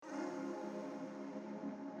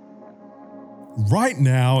Right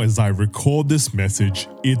now, as I record this message,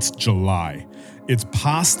 it's July. It's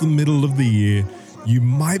past the middle of the year. You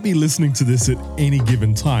might be listening to this at any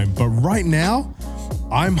given time, but right now,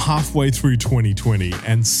 I'm halfway through 2020,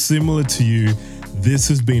 and similar to you, this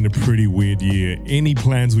has been a pretty weird year. Any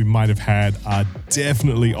plans we might have had are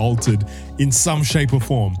definitely altered in some shape or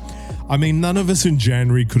form. I mean, none of us in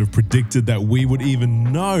January could have predicted that we would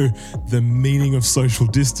even know the meaning of social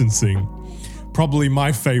distancing. Probably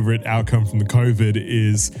my favorite outcome from the COVID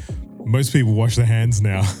is most people wash their hands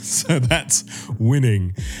now, so that's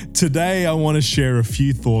winning. Today, I want to share a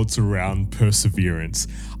few thoughts around perseverance.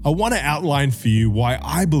 I want to outline for you why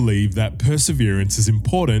I believe that perseverance is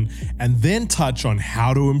important and then touch on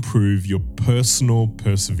how to improve your personal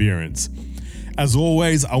perseverance. As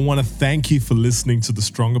always, I want to thank you for listening to the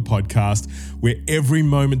Stronger Podcast, where every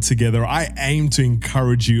moment together I aim to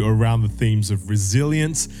encourage you around the themes of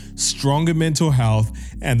resilience, stronger mental health,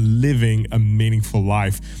 and living a meaningful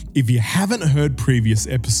life. If you haven't heard previous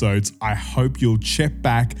episodes, I hope you'll check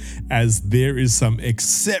back, as there is some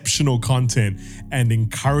exceptional content and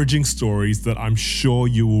encouraging stories that I'm sure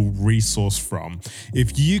you will resource from.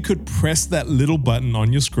 If you could press that little button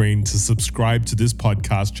on your screen to subscribe to this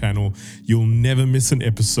podcast channel, you'll never miss an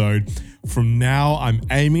episode. From now, I'm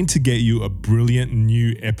aiming to get you a brilliant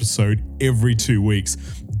new episode every 2 weeks.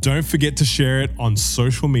 Don't forget to share it on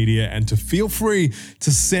social media and to feel free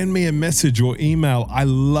to send me a message or email. I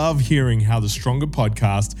love hearing how the Stronger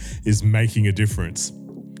Podcast is making a difference.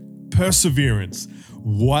 Perseverance.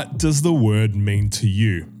 What does the word mean to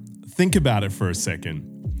you? Think about it for a second.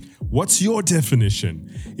 What's your definition?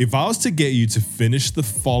 If I was to get you to finish the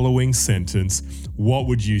following sentence, what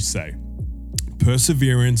would you say?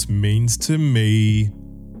 Perseverance means to me.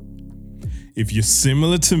 If you're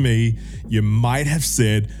similar to me, you might have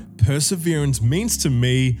said, perseverance means to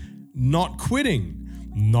me not quitting,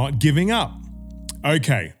 not giving up.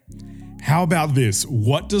 Okay, how about this?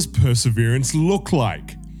 What does perseverance look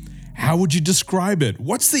like? How would you describe it?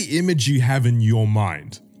 What's the image you have in your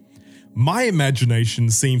mind? My imagination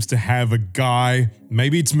seems to have a guy,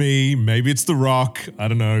 maybe it's me, maybe it's The Rock, I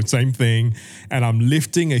don't know, same thing, and I'm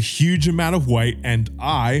lifting a huge amount of weight and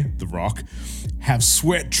I, The Rock, have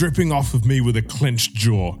sweat dripping off of me with a clenched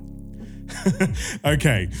jaw.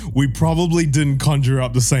 Okay, we probably didn't conjure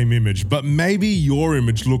up the same image, but maybe your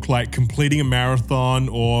image looked like completing a marathon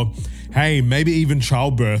or, hey, maybe even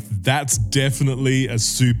childbirth. That's definitely a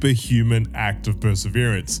superhuman act of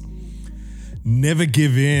perseverance. Never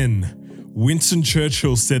give in. Winston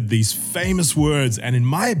Churchill said these famous words, and in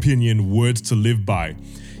my opinion, words to live by.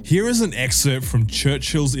 Here is an excerpt from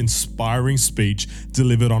Churchill's inspiring speech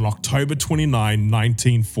delivered on October 29,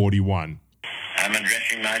 1941. I'm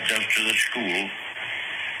addressing myself to the school.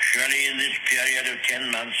 Surely in this period of 10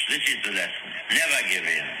 months, this is the lesson. Never give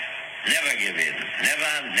in. Never give in.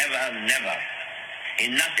 Never, never, never.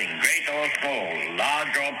 In nothing, great or small,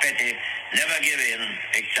 large or petty, never give in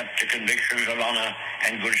except to convictions of honor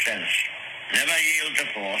and good sense. Never yield to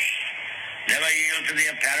force. Never yield to the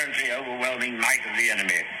apparently overwhelming might of the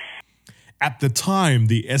enemy. At the time,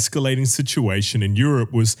 the escalating situation in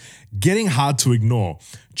Europe was getting hard to ignore.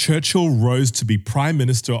 Churchill rose to be Prime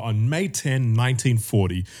Minister on May 10,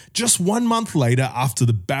 1940, just 1 month later after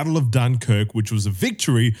the Battle of Dunkirk, which was a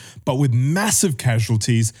victory, but with massive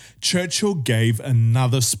casualties. Churchill gave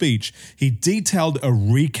another speech. He detailed a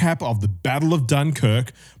recap of the Battle of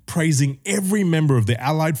Dunkirk, praising every member of the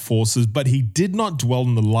Allied forces, but he did not dwell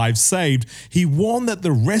on the lives saved. He warned that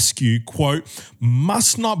the rescue, quote,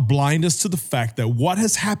 must not blind us to the fact that what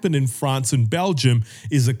has happened in France and Belgium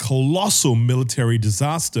is a colossal military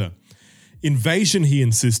disaster. Invasion, he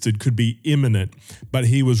insisted, could be imminent, but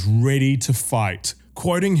he was ready to fight.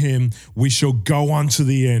 Quoting him, "We shall go on to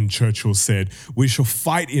the end," Churchill said. "We shall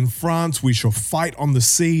fight in France. We shall fight on the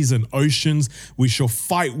seas and oceans. We shall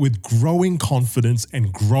fight with growing confidence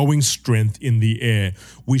and growing strength in the air.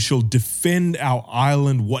 We shall defend our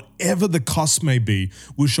island, whatever the cost may be.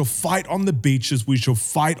 We shall fight on the beaches. We shall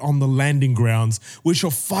fight on the landing grounds. We shall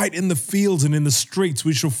fight in the fields and in the streets.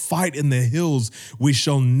 We shall fight in the hills. We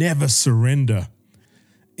shall never surrender."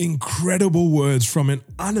 Incredible words from an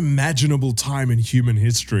unimaginable time in human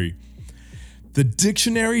history. The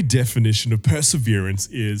dictionary definition of perseverance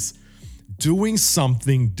is doing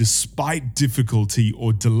something despite difficulty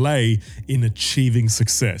or delay in achieving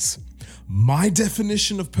success. My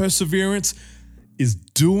definition of perseverance is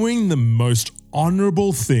doing the most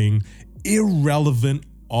honorable thing, irrelevant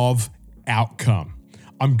of outcome.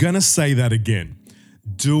 I'm going to say that again.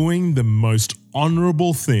 Doing the most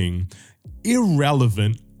honorable thing,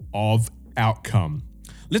 irrelevant of outcome.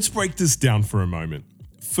 Let's break this down for a moment.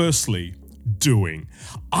 Firstly, doing.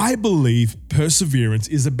 I believe perseverance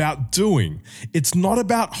is about doing. It's not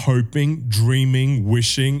about hoping, dreaming,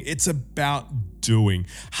 wishing. It's about doing.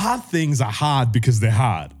 Hard things are hard because they're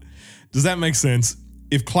hard. Does that make sense?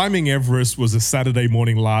 If climbing Everest was a Saturday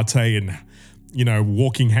morning latte and,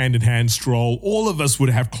 walking hand in hand stroll, all of us would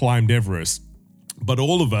have climbed Everest. But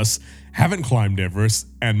all of us haven't climbed Everest,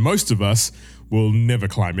 and most of us will never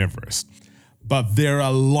climb Everest. But there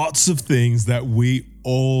are lots of things that we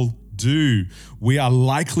all do. We are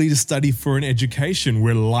likely to study for an education.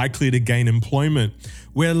 We're likely to gain employment.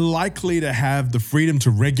 We're likely to have the freedom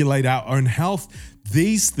to regulate our own health.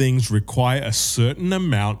 These things require a certain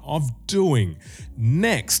amount of doing.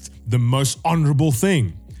 Next, the most honorable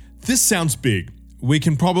thing. This sounds big. We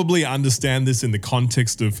can probably understand this in the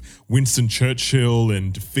context of Winston Churchill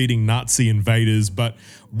and defeating Nazi invaders, but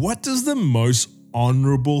what does the most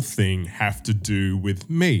honorable thing have to do with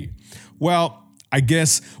me? Well, I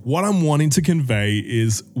guess what I'm wanting to convey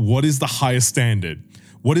is, what is the highest standard?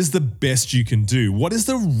 What is the best you can do? What is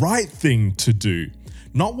the right thing to do?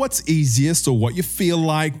 Not what's easiest or what you feel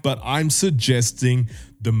like, but I'm suggesting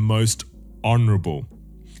the most honorable.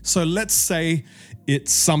 So let's say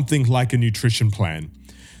it's something like a nutrition plan.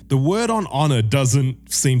 The word on honor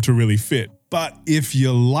doesn't seem to really fit. But if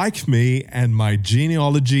you're like me and my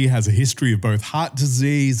genealogy has a history of both heart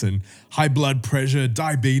disease and high blood pressure,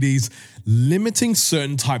 diabetes, limiting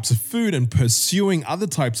certain types of food and pursuing other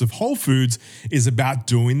types of whole foods is about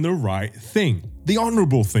doing the right thing, the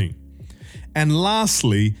honorable thing. And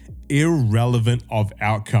lastly, irrelevant of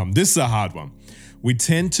outcome. This is a hard one. We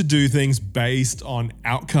tend to do things based on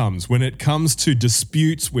outcomes. When it comes to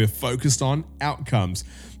disputes, we're focused on outcomes.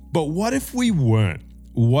 But what if we weren't?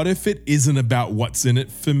 What if it isn't about what's in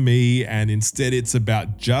it for me and instead it's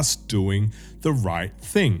about just doing the right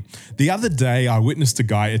thing? The other day, I witnessed a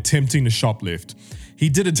guy attempting to shoplift. He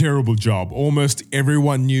did a terrible job. Almost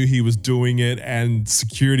everyone knew he was doing it and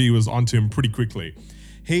security was onto him pretty quickly.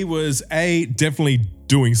 He was A, definitely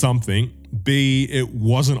doing something. B, it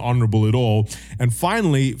wasn't honorable at all. And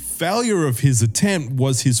finally, failure of his attempt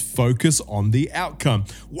was his focus on the outcome.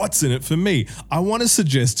 What's in it for me? I want to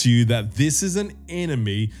suggest to you that this is an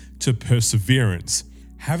enemy to perseverance.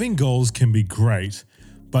 Having goals can be great,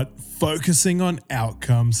 but focusing on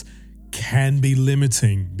outcomes can be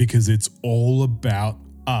limiting because it's all about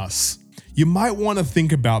us. You might want to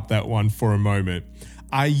think about that one for a moment.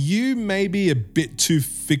 Are you maybe a bit too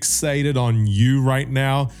fixated on you right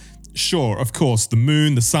now? Sure, of course, the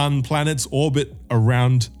moon, the sun, planets orbit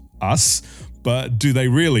around us, but do they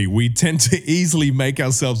really? We tend to easily make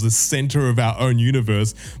ourselves the center of our own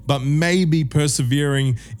universe, but maybe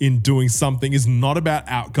persevering in doing something is not about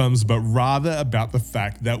outcomes, but rather about the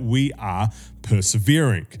fact that we are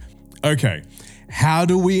persevering. Okay, how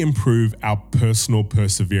do we improve our personal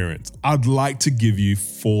perseverance? I'd like to give you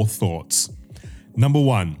 4 thoughts. Number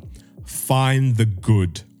 1, find the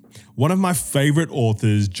good. One of my favorite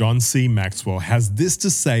authors, John C. Maxwell, has this to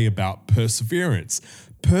say about perseverance.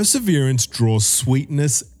 Perseverance draws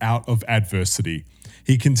sweetness out of adversity.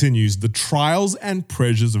 He continues, the trials and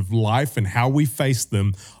pressures of life and how we face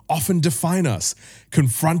them often define us.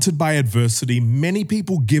 Confronted by adversity, many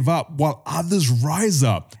people give up while others rise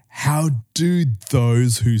up. How do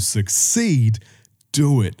those who succeed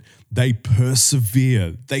do it? They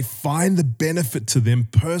persevere. They find the benefit to them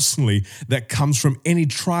personally that comes from any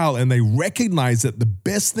trial, and they recognize that the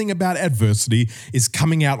best thing about adversity is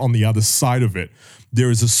coming out on the other side of it. There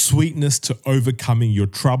is a sweetness to overcoming your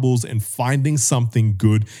troubles and finding something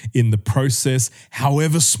good in the process,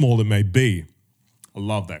 however small it may be. I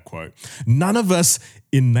love that quote. None of us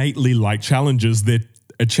innately like challenges. They're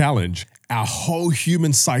a challenge. Our whole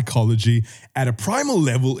human psychology at a primal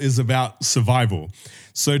level is about survival.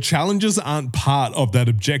 So challenges aren't part of that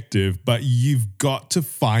objective, but you've got to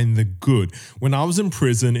find the good. When I was in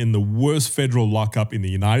prison in the worst federal lockup in the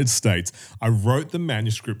United States, I wrote the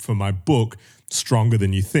manuscript for my book, Stronger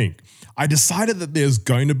Than You Think. I decided that there's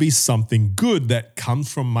going to be something good that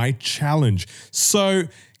comes from my challenge. So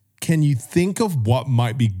can you think of what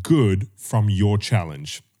might be good from your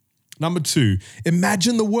challenge? Number 2,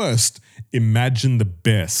 imagine the worst. Imagine the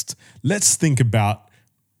best. Let's think about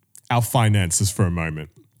our finances for a moment.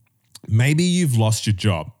 Maybe you've lost your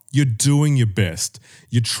job. You're doing your best.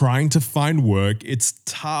 You're trying to find work. It's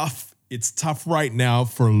tough. It's tough right now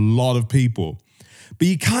for a lot of people. But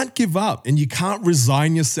you can't give up and you can't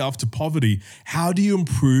resign yourself to poverty. How do you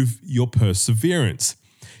improve your perseverance?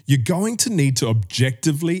 You're going to need to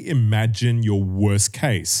objectively imagine your worst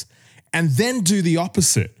case and then do the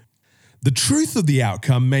opposite. The truth of the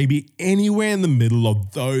outcome may be anywhere in the middle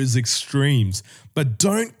of those extremes, but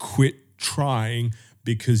don't quit trying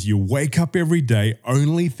because you wake up every day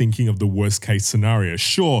only thinking of the worst case scenario.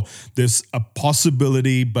 Sure, there's a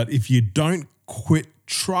possibility, but if you don't quit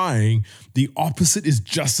trying, the opposite is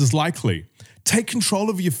just as likely. Take control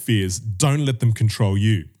of your fears. Don't let them control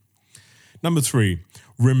you. Number 3,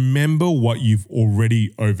 remember what you've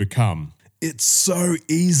already overcome. It's so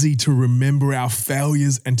easy to remember our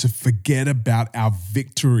failures and to forget about our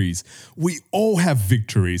victories. We all have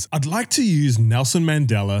victories. I'd like to use Nelson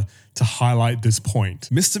Mandela to highlight this point.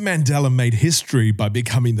 Mr. Mandela made history by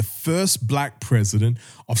becoming the first black president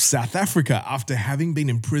of South Africa after having been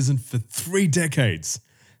imprisoned for 3 decades,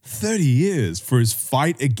 30 years for his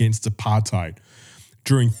fight against apartheid.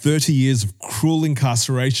 During 30 years of cruel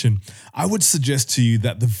incarceration, I would suggest to you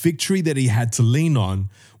that the victory that he had to lean on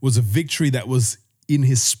was a victory that was in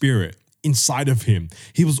his spirit, inside of him.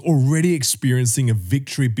 He was already experiencing a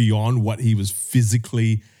victory beyond what he was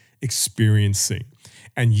physically experiencing.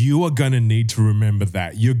 And you are going to need to remember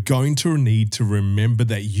that. You're going to need to remember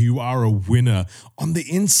that you are a winner on the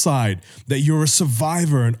inside, that you're a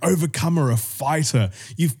survivor, an overcomer, a fighter.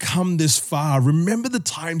 You've come this far. Remember the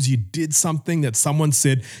times you did something that someone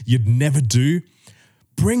said you'd never do?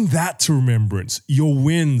 Bring that to remembrance, your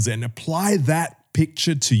wins, and apply that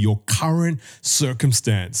picture to your current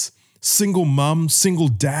circumstance. Single mum, single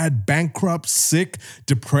dad, bankrupt, sick,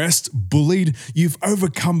 depressed, bullied. You've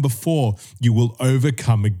overcome before. You will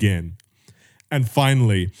overcome again. And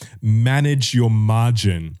finally, manage your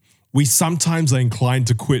margin. We sometimes are inclined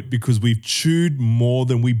to quit because we've chewed more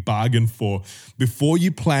than we bargained for. Before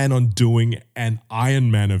you plan on doing an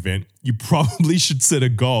Ironman event, you probably should set a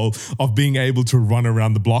goal of being able to run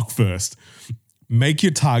around the block first. Make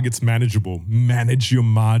your targets manageable. Manage your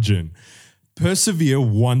margin. Persevere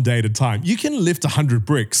one day at a time. You can lift 100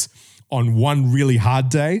 bricks on one really hard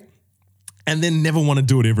day and then never want to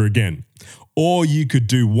do it ever again. Or you could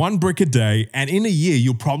do 1 brick a day, and in a year,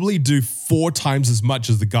 you'll probably do 4 times as much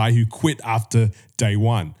as the guy who quit after day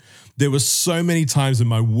 1. There were so many times in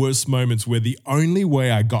my worst moments where the only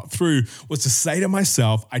way I got through was to say to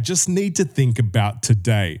myself, I just need to think about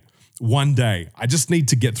today. One day. I just need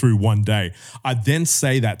to get through one day. I then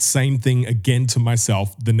say that same thing again to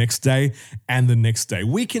myself the next day and the next day.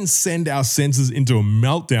 We can send our senses into a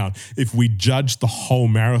meltdown if we judge the whole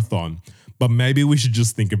marathon, but maybe we should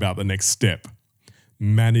just think about the next step.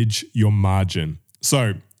 Manage your margin.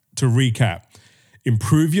 So, to recap,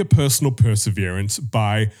 improve your personal perseverance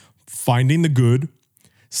by finding the good.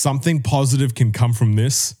 Something positive can come from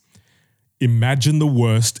this. Imagine the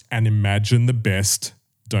worst and imagine the best.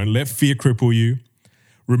 Don't let fear cripple you.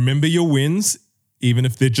 Remember your wins, even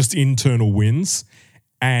if they're just internal wins,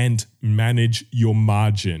 and manage your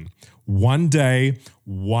margin. 1 day,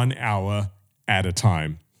 1 hour at a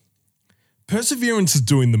time. Perseverance is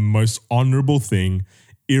doing the most honorable thing,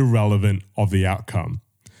 irrelevant of the outcome.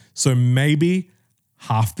 So maybe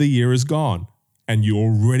half the year is gone and you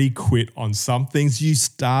already quit on some things you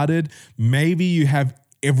started. Maybe you have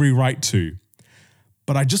every right to.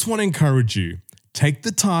 But I just want to encourage you. Take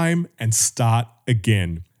the time and start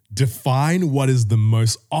again. Define what is the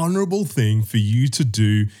most honorable thing for you to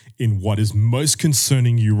do in what is most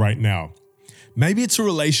concerning you right now. Maybe it's a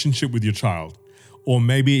relationship with your child, or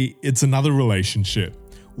maybe it's another relationship.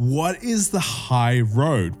 What is the high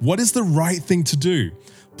road? What is the right thing to do?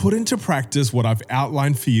 Put into practice what I've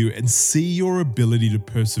outlined for you and see your ability to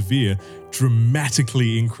persevere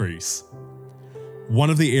dramatically increase. One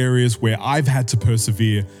of the areas where I've had to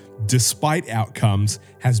persevere despite outcomes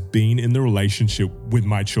has been in the relationship with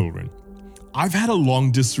my children. I've had a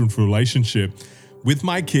long distance relationship with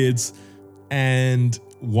my kids, and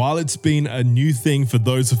while it's been a new thing for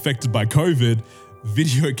those affected by COVID,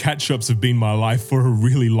 video catch-ups have been my life for a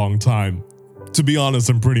really long time. To be honest,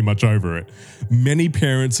 I'm pretty much over it. Many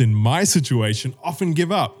parents in my situation often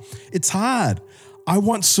give up. It's hard. I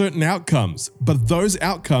want certain outcomes, but those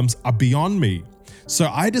outcomes are beyond me. So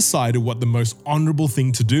I decided what the most honorable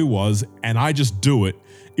thing to do was, and I just do it,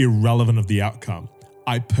 irrelevant of the outcome.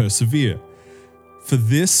 I persevere. For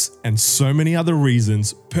this and so many other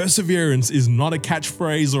reasons, perseverance is not a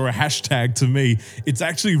catchphrase or a hashtag to me. It's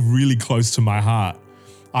actually really close to my heart.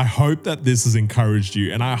 I hope that this has encouraged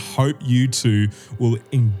you, and I hope you too will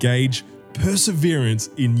engage perseverance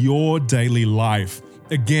in your daily life.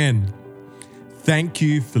 Again, thank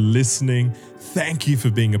you for listening. Thank you for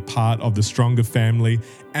being a part of the Stronger family.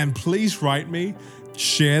 And please write me,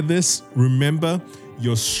 share this. Remember,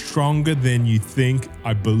 you're stronger than you think.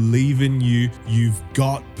 I believe in you. You've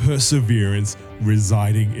got perseverance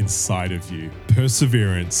residing inside of you.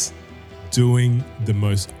 Perseverance, doing the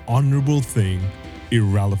most honorable thing,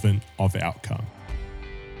 irrelevant of outcome.